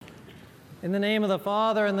In the name of the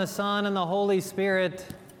Father, and the Son, and the Holy Spirit,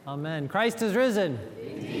 amen. Christ is risen.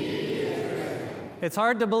 It's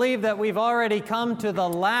hard to believe that we've already come to the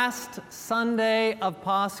last Sunday of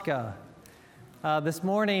Pascha. This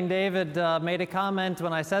morning, David made a comment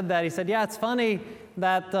when I said that. He said, yeah, it's funny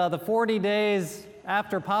that the 40 days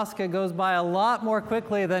after Pascha goes by a lot more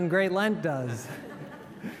quickly than Great Lent does.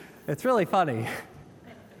 It's really funny.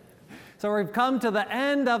 So we've come to the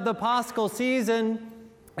end of the Paschal season,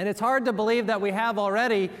 and it's hard to believe that we have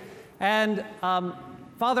already. And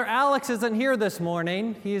Father Alex isn't here this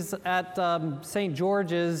morning. He's at St.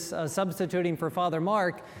 George's substituting for Father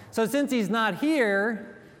Mark. So since he's not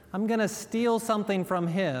here, I'm going to steal something from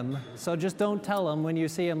him. So just don't tell him when you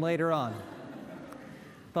see him later on.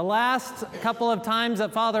 The last couple of times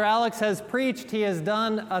that Father Alex has preached, he has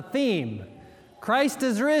done a theme. Christ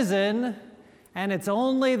is risen, and it's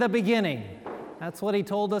only the beginning. That's what he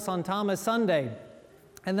told us on Thomas Sunday.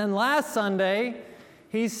 And then last Sunday,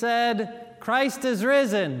 he said, Christ is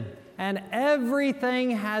risen, and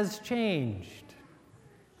everything has changed.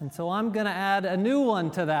 And so I'm going to add a new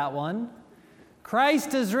one to that one.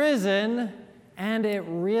 Christ is risen, and it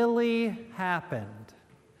really happened.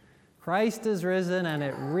 Christ is risen, and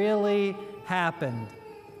it really happened.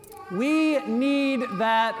 We need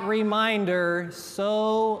that reminder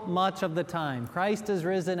so much of the time. Christ is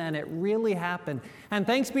risen, and it really happened. And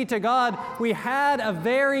thanks be to God, we had a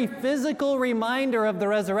very physical reminder of the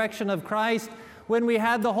resurrection of Christ when we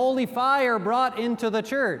had the holy fire brought into the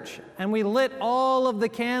church. And we lit all of the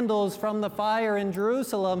candles from the fire in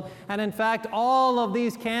Jerusalem. And in fact, all of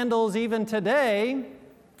these candles, even today,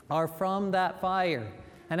 are from that fire.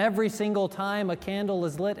 And every single time a candle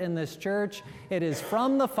is lit in this church, it is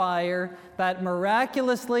from the fire that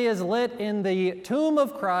miraculously is lit in the tomb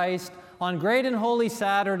of Christ on Great and Holy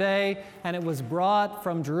Saturday, and it was brought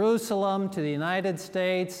from Jerusalem to the United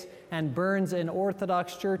States and burns in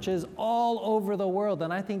Orthodox churches all over the world.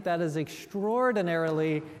 And I think that is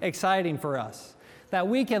extraordinarily exciting for us, that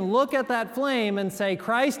we can look at that flame and say,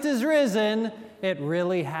 Christ is risen, it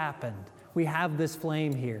really happened. We have this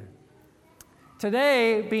flame here.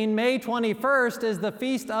 Today, being May 21st, is the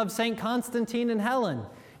feast of St. Constantine and Helen.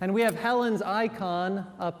 And we have Helen's icon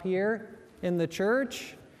up here in the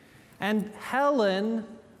church. And Helen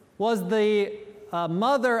was the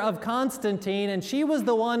mother of Constantine, and she was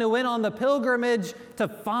the one who went on the pilgrimage to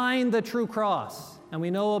find the true cross. And we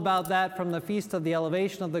know about that from the Feast of the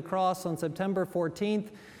Elevation of the Cross on September 14th.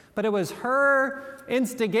 But it was her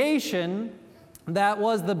instigation that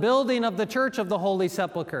was the building of the Church of the Holy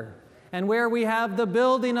Sepulchre, and where we have the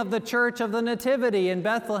building of the Church of the Nativity in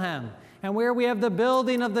Bethlehem, and where we have the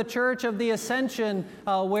building of the Church of the Ascension,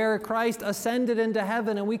 where Christ ascended into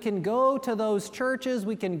heaven. And we can go to those churches,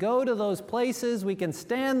 we can go to those places, we can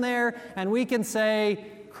stand there, and we can say,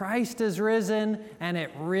 Christ is risen, and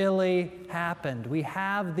it really happened. We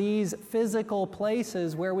have these physical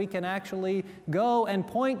places where we can actually go and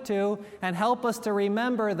point to and help us to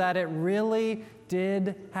remember that it really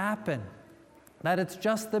did happen. That it's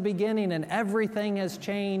just the beginning and everything has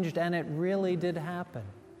changed and it really did happen.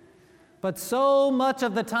 But so much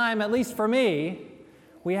of the time, at least for me,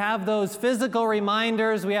 we have those physical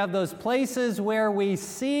reminders, we have those places where we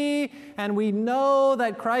see and we know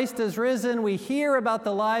that Christ is risen, we hear about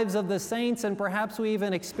the lives of the saints, and perhaps we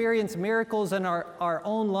even experience miracles in our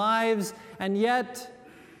own lives, and yet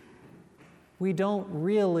we don't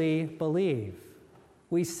really believe.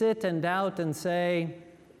 We sit and doubt and say,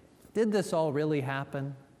 did this all really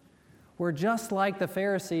happen? We're just like the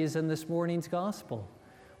Pharisees in this morning's gospel,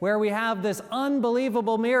 where we have this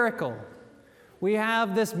unbelievable miracle. We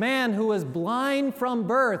have this man who was blind from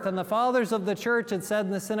birth, and the fathers of the church had said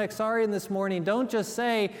in the Synaxarion this morning, don't just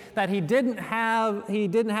say that he didn't have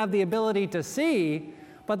the ability to see,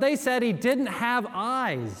 but they said he didn't have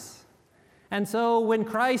eyes. And so when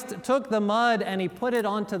Christ took the mud and he put it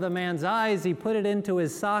onto the man's eyes, he put it into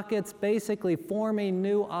his sockets, basically forming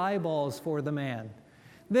new eyeballs for the man.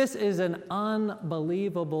 This is an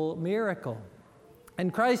unbelievable miracle.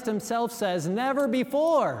 And Christ himself says, never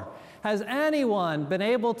before has anyone been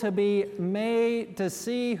able to be made to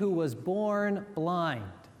see who was born blind.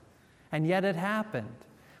 And yet it happened.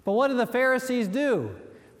 But what do the Pharisees do?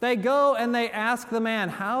 They go and they ask the man,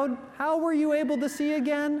 how were you able to see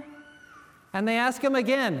again? And they ask him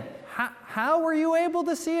again, how were you able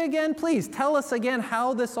to see again? Please tell us again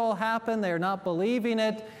how this all happened. They're not believing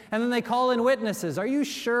it. And then they call in witnesses. Are you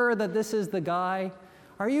sure that this is the guy?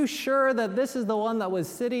 Are you sure that this is the one that was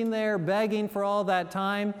sitting there begging for all that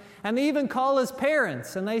time? And they even call his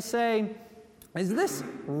parents and they say, is this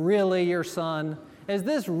really your son? is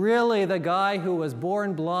this really the guy who was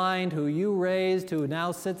born blind, who you raised, who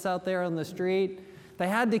now sits out there on the street? They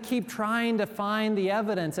had to keep trying to find the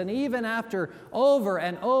evidence. And even after over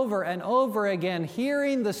and over and over again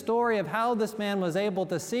hearing the story of how this man was able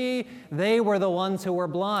to see, they were the ones who were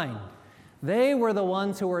blind. They were the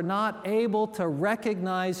ones who were not able to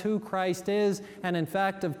recognize who Christ is. And in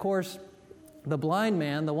fact, of course, the blind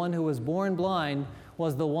man, the one who was born blind,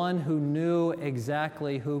 was the one who knew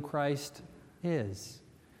exactly who Christ is.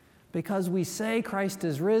 Because we say Christ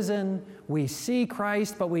is risen, we see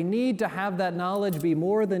Christ, but we need to have that knowledge be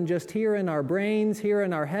more than just here in our brains, here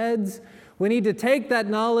in our heads. We need to take that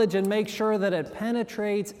knowledge and make sure that it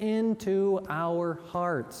penetrates into our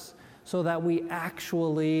hearts so that we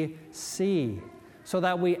actually see, so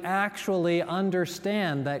that we actually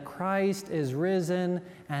understand that Christ is risen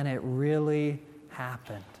and it really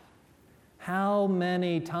happened. How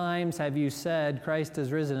many times have you said Christ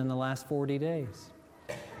is risen in the last 40 days?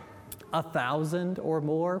 1,000 or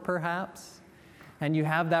more, perhaps? And you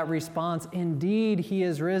have that response, indeed, he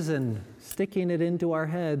is risen, sticking it into our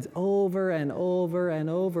heads over and over and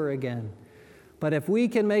over again. But if we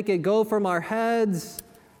can make it go from our heads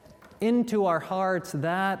into our hearts,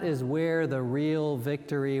 that is where the real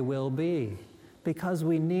victory will be. Because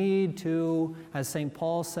we need to, as St.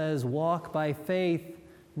 Paul says, walk by faith,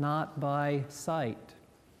 not by sight.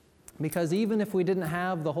 Because even if we didn't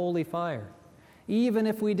have the holy fire, even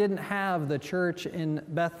if we didn't have the church in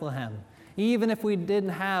Bethlehem, even if we didn't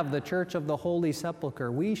have the church of the Holy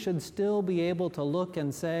Sepulchre, we should still be able to look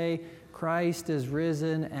and say, Christ is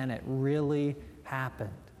risen and it really happened.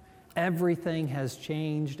 Everything has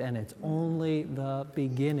changed and it's only the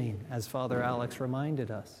beginning, as Father Alex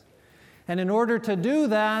reminded us. And in order to do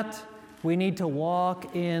that, we need to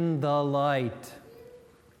walk in the light.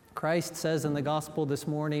 Christ says in the gospel this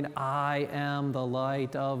morning, I am the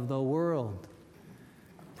light of the world.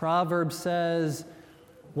 Proverbs says,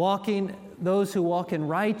 those who walk in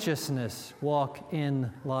righteousness walk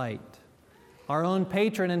in light. Our own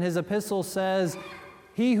patron in his epistle says,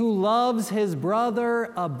 he who loves his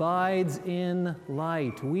brother abides in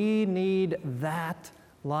light. We need that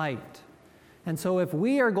light. And so if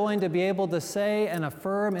we are going to be able to say and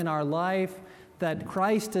affirm in our life that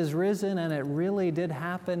Christ is risen and it really did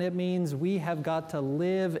happen, it means we have got to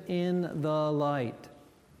live in the light.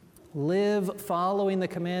 Live following the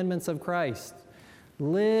commandments of Christ.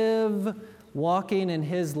 Live walking in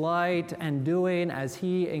his light and doing as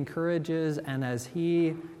he encourages and as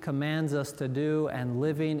he commands us to do, and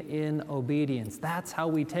living in obedience. That's how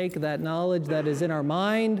we take that knowledge that is in our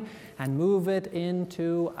mind and move it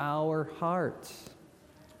into our hearts.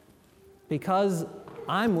 Because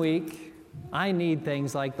I'm weak, I need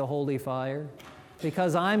things like the holy fire.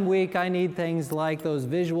 Because I'm weak, I need things like those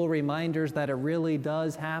visual reminders that it really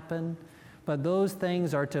does happen. But those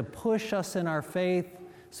things are to push us in our faith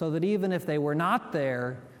so that even if they were not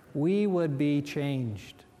there, we would be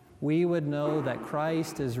changed. We would know that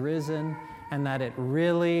Christ is risen and that it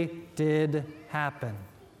really did happen.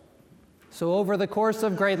 So over the course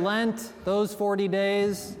of Great Lent, those 40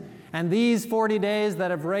 days, and these 40 days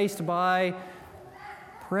that have raced by,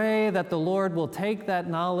 pray that the Lord will take that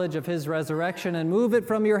knowledge of his resurrection and move it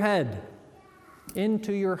from your head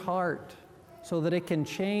into your heart so that it can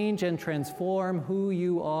change and transform who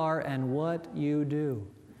you are and what you do.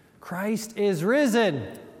 Christ is risen.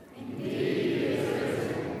 Indeed, he is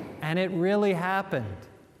risen. And it really happened.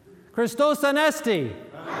 Christos Anesti.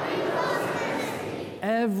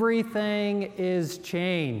 Everything is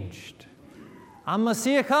changed.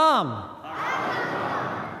 Amasiyakam.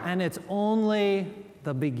 And it's only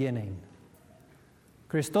the beginning.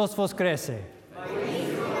 Christos Voskrese.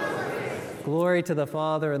 Glory to the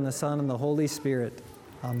Father and the Son and the Holy Spirit.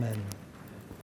 Amen.